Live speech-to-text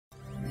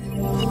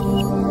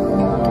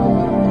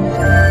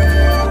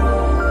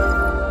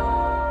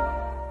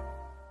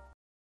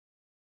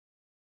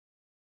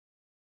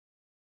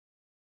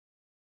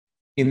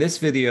In this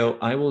video,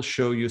 I will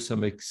show you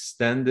some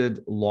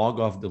extended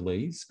log-off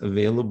delays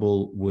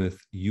available with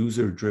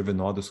user-driven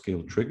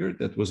autoscale trigger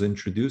that was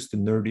introduced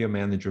in Nerdio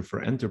Manager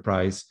for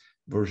Enterprise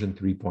version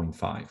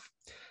 3.5.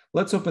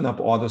 Let's open up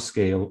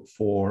autoscale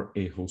for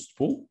a host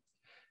pool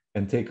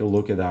and take a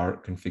look at our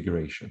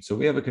configuration. So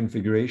we have a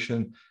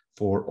configuration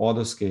for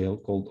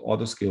autoscale called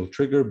autoscale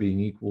trigger being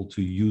equal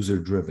to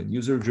user-driven.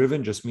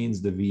 User-driven just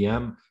means the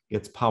VM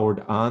gets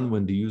powered on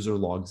when the user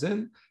logs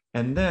in.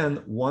 And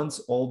then once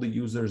all the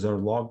users are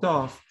logged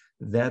off,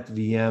 that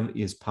VM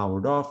is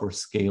powered off or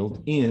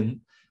scaled in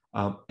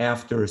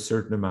after a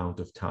certain amount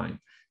of time.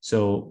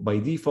 So by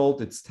default,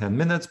 it's 10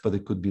 minutes, but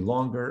it could be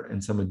longer.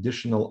 And some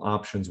additional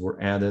options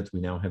were added. We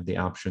now have the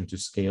option to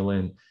scale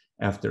in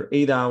after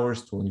 8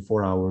 hours,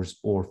 24 hours,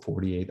 or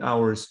 48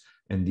 hours.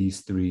 And these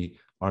three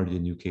are the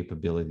new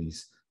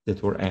capabilities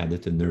that were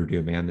added to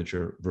Nerdio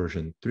Manager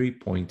version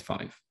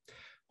 3.5.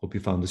 Hope you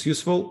found this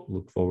useful.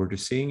 Look forward to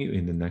seeing you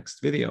in the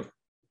next video.